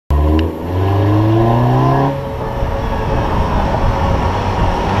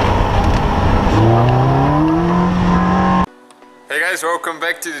guys, welcome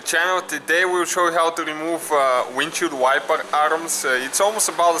back to the channel. Today we'll show you how to remove windshield wiper arms. It's almost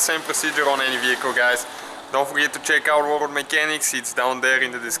about the same procedure on any vehicle, guys. Don't forget to check out World Mechanics, it's down there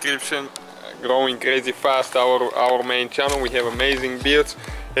in the description. Growing crazy fast, our main channel. We have amazing builds.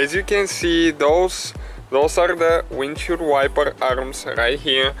 As you can see, those are the windshield wiper arms right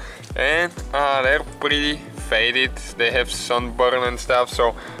here, and they're pretty faded. They have sunburn and stuff,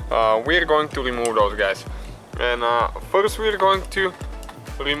 so we're going to remove those, guys. And first we're going to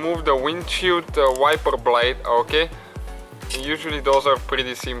remove the windshield wiper blade, okay? Usually those are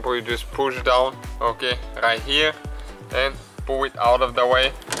pretty simple. You just push down, okay, right here, and pull it out of the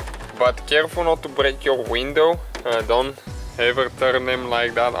way. But careful not to break your window. Don't ever turn them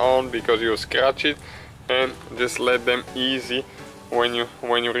like that on because you'll scratch it, and just let them easy when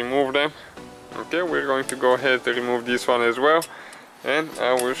you remove them. Okay, we're going to go ahead to remove this one as well, and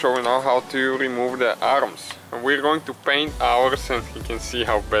we'll show you now how to remove the arms. And we're going to paint ours, and you can see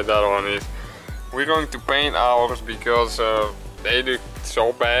how bad that one is. We're going to paint ours because they look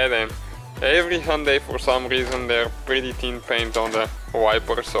so bad, and every Hyundai, for some reason, they're pretty thin paint on the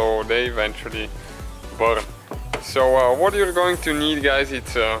wiper, so they eventually burn. So what you're going to need, guys,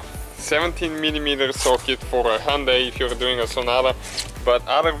 it's a 17mm socket for a Hyundai if you're doing a Sonata, but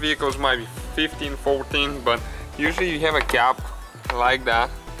other vehicles might be 15, 14, but usually you have a cap like that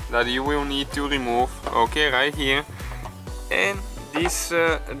you will need to remove, okay, right here. And this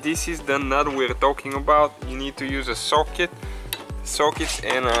is the nut we're talking about. You need to use a socket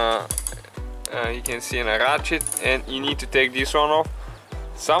and you can see a ratchet, and you need to take this one off.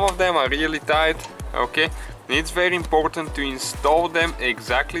 Some of them are really tight, okay, and it's very important to install them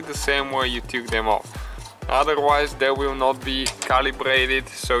exactly the same way you took them off, otherwise they will not be calibrated.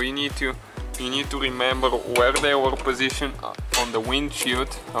 So you need to remember where they were positioned on the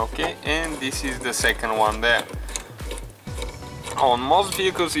windshield, okay, and this is the second one there. On most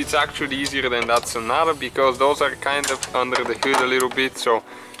vehicles it's actually easier than that Sonata because those are kind of under the hood a little bit, so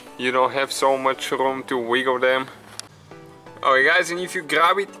you don't have so much room to wiggle them. Alright, guys, and if you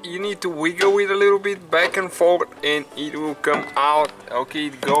grab it, you need to wiggle it a little bit back and forth, and it will come out. Okay,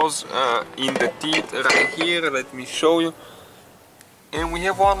 it goes in the teeth right here. Let me show you. And we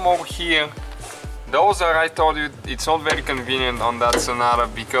have one more here. Those are, I told you, it's not very convenient on that Sonata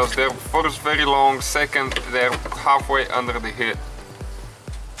because they're first very long, second they're halfway under the hood.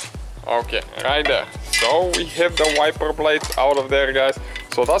 Okay, right there. So we have the wiper blades out of there, guys.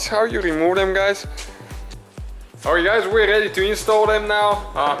 So that's how you remove them, guys. Alright, guys, we're ready to install them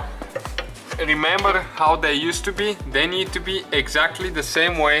now. Remember how they used to be? They need to be exactly the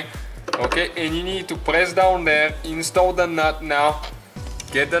same way, okay? And you need to press down there, install the nut now.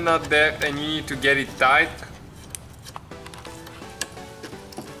 Get the nut there, and you need to get it tight.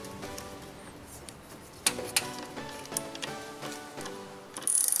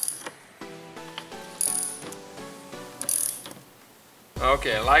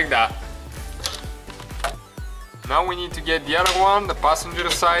 Okay, like that. Now we need to get the other one, the passenger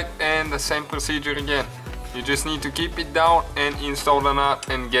side, and the same procedure again. You just need to keep it down and install the nut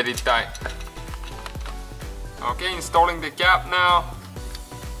and get it tight. Okay, installing the cap now.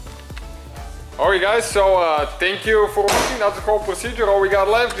 Alright, guys, so thank you for watching. That's the whole procedure. All we got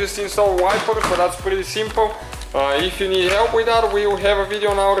left, just install wipers, but that's pretty simple. If you need help with that, we will have a video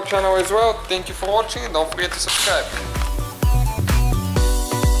on our channel as well. Thank you for watching, and don't forget to subscribe.